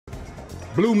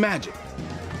Blue Magic,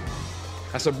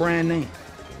 that's a brand name.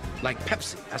 Like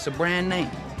Pepsi, that's a brand name.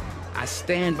 I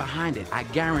stand behind it, I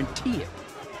guarantee it.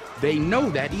 They know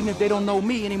that even if they don't know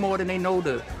me any more than they know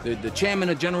the chairman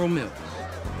of General Mills.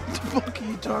 What the fuck are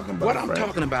you talking about? What I'm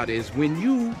talking about is when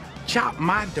you chop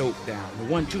my dope down to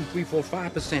 1, 2, 3, 4,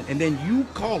 5%, and then you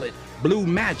call it Blue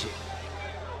Magic,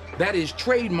 that is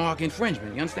trademark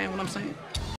infringement. You understand what I'm saying?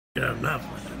 Yeah, enough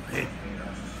with it, hey.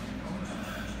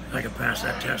 I can pass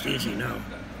that test easy now.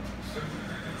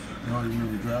 You already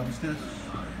remember the driver's test?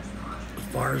 As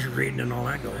far as reading and all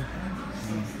that goes.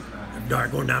 If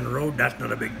going down the road, that's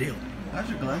not a big deal. How's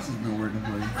your glasses been working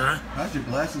for you? Huh? How's your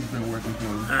glasses been working for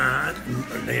you?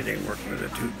 They didn't work with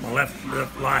it too. My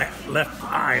left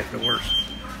eye is the worst.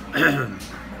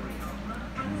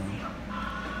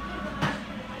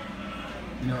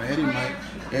 You know,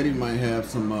 Eddie might have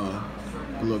some a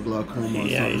little glaucoma or something.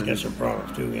 Yeah, he's got some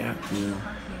problems too, yeah. Yeah.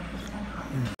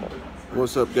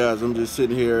 What's up, guys? I'm just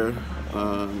sitting here.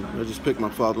 I just picked my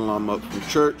father-in-law up from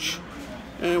church,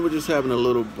 and we're just having a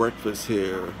little breakfast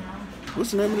here.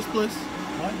 What's the name of this place?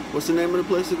 What? What's the name of the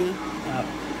place again?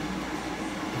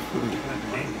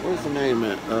 What's the name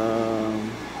at?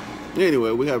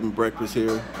 Anyway, we're having breakfast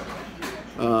here.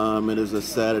 It is a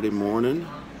Saturday morning,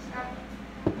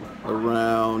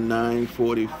 around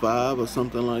 9:45 or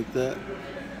something like that.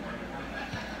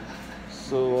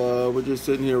 So we're just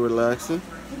sitting here relaxing.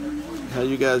 How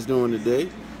you guys doing today?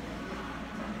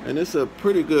 And it's a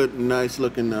pretty good, nice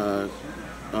looking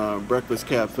breakfast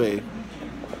cafe.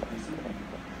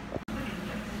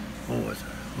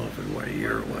 What a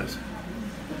year it was.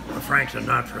 Frank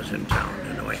Sinatra's in town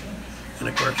anyway. And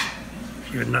of course,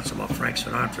 she was nuts about Frank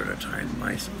Sinatra at the time,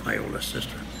 my oldest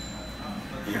sister.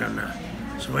 And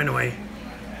so anyway,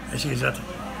 she's at the,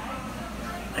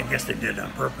 I guess they did it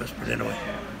on purpose, but anyway,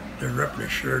 they're ripping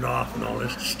his shirt off and all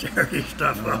this dirty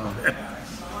stuff up there.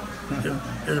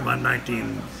 It was about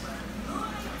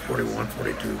 1941,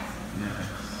 42.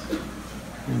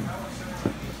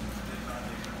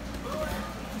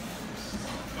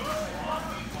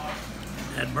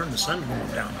 Had burned the sun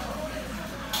going down.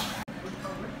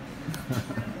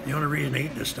 The only reason they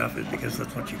eat this stuff is because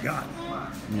that's what you got.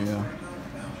 Yeah.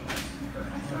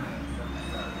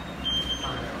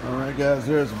 All right, guys,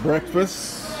 there's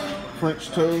breakfast. French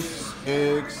toast,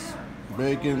 eggs,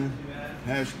 bacon,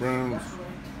 hash browns,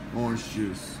 orange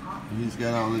juice. And he's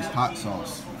got all this hot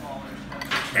sauce.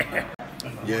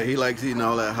 Yeah, he likes eating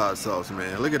all that hot sauce,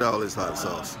 man. Look at all this hot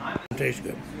sauce. It tastes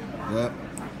good. Yep.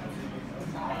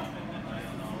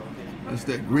 That's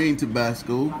that green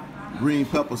Tabasco, green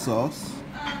pepper sauce.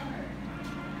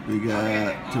 We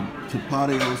got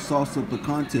Chipotle salsa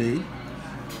picante.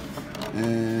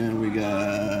 And we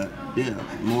got, yeah,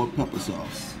 more pepper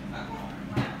sauce.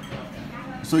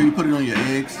 So you put it on your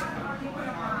eggs.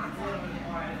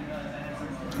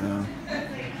 Yeah.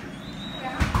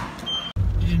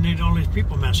 You didn't need all these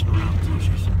people messing around with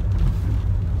those.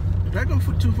 Did I go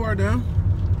too far down?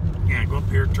 Yeah, go up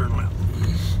here, turn left. All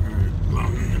right. Well,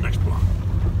 the next block.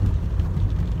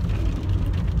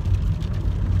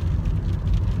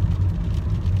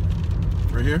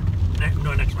 Right here?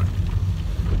 No, next one.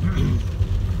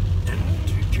 And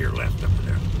to your left up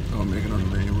there. Oh, make it on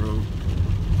the main road.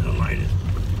 The light is.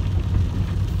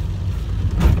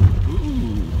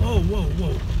 Ooh. Oh, whoa,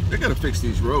 whoa. They gotta fix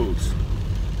these roads.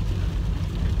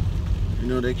 You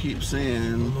know, they keep A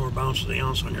saying... little more bounce to the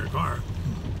ounce on your car.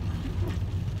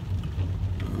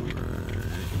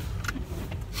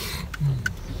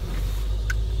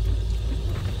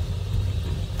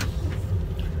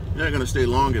 You're not gonna stay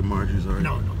long at Margie's, are you?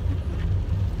 No, no.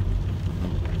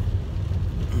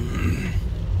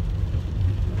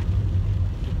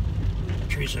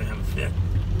 Teresa have a fit.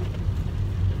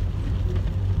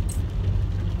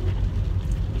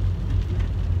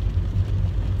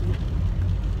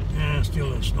 Yeah,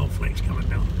 still the snowflakes coming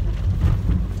down.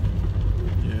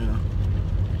 Yeah.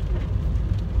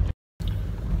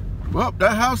 Well,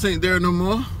 that house ain't there no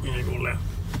more. Yeah, go left.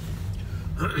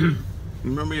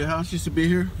 Remember your house used to be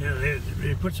here? Yeah,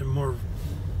 they put some more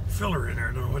filler in there.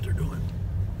 I don't know what they're doing.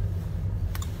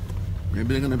 Maybe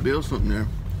they're gonna build something there.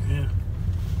 Yeah.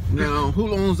 Now,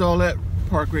 who owns all that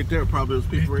park right there? Probably those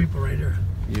These people. people right there.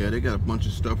 Yeah, they got a bunch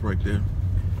of stuff right there.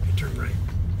 You turn right.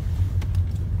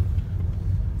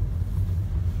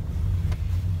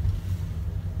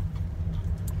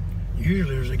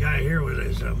 Usually there's a guy here with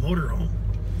his motorhome.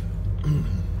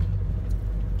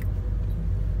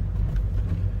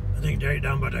 I think right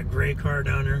down by that gray car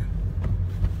down there.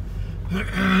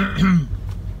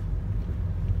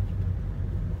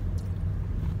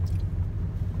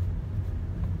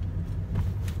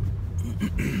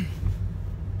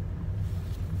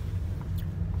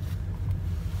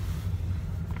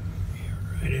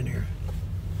 Right in here.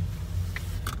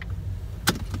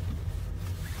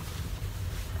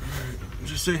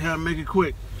 Just say how to make it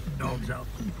quick. Dog's out.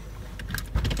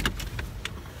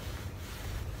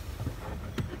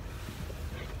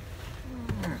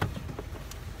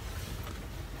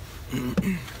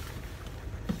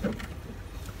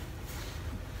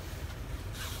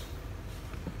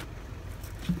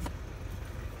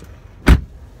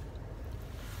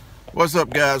 What's up,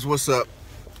 guys? What's up?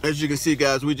 As you can see,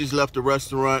 guys, we just left the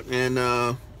restaurant, and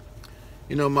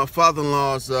you know, my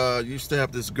father-in-law's used to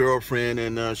have this girlfriend,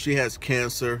 and she has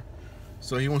cancer,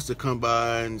 so he wants to come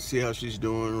by and see how she's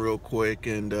doing real quick.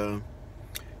 And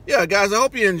yeah, guys, I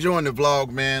hope you're enjoying the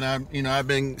vlog, man. I've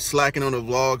been slacking on the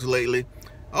vlogs lately.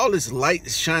 All this light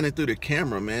is shining through the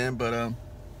camera, man, but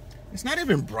it's not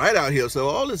even bright out here, so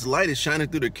all this light is shining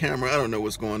through the camera. I don't know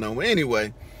what's going on. But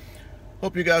anyway,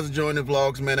 hope you guys are enjoying the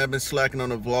vlogs, man. I've been slacking on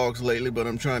the vlogs lately, but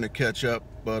I'm trying to catch up.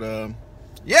 But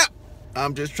yeah,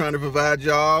 I'm just trying to provide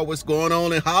y'all what's going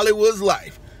on in Hollywood's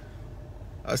life.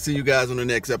 I'll see you guys on the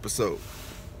next episode.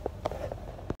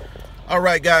 All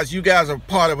right, guys, you guys are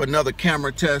part of another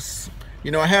camera test.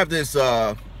 You know, I have this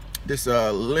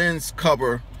lens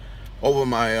cover over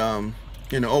my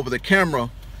over the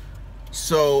camera,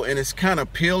 so, and it's kind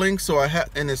of peeling, so I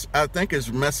think it's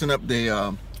messing up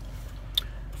the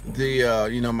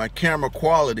my camera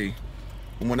quality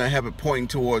when I have it pointing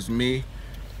towards me,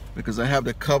 because I have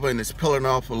the cover and it's peeling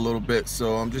off a little bit.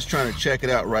 So I'm just trying to check it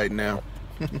out right now.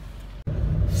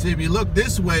 See, if you look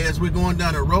this way as we're going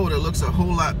down the road, it looks a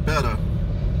whole lot better.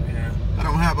 Yeah. I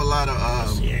don't have a lot of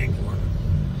That's the angle on it.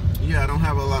 yeah, I don't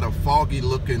have a lot of foggy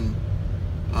looking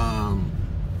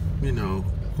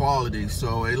quality,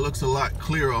 so it looks a lot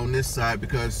clearer on this side,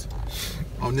 because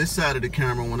on this side of the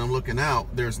camera, when I'm looking out,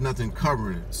 there's nothing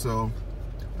covering it. So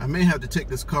I may have to take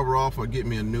this cover off or get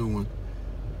me a new one.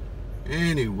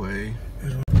 Anyway,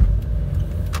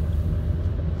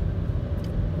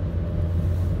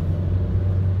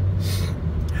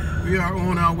 we are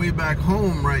on our way back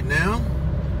home right now.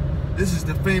 This is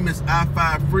the famous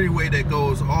I-5 freeway that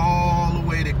goes all the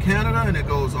way to Canada, and it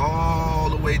goes all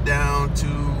the way down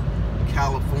to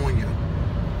California.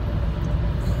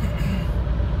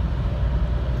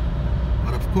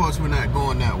 But of course, we're not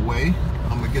going that way.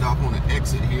 I'm gonna get off on the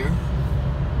exit here.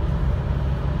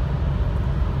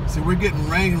 See, we're getting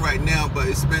rain right now, but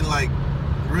it's been like,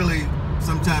 really,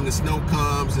 sometimes the snow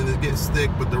comes and it gets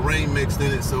thick, but the rain mixed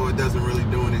in it, so it doesn't really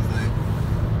do anything.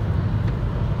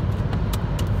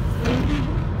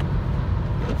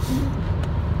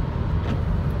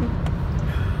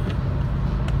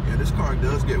 Yeah, this car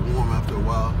does get warm after a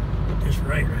while. It's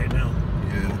right now.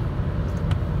 Yeah.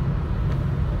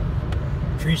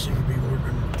 Teresa could be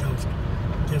working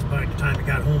just by the time it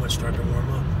got home, it started to warm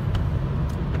up.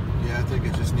 Yeah, I think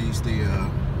it just needs the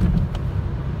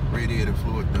radiator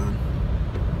fluid done.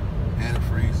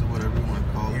 Antifreeze or whatever you want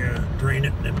to call it. Yeah, drain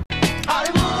it and then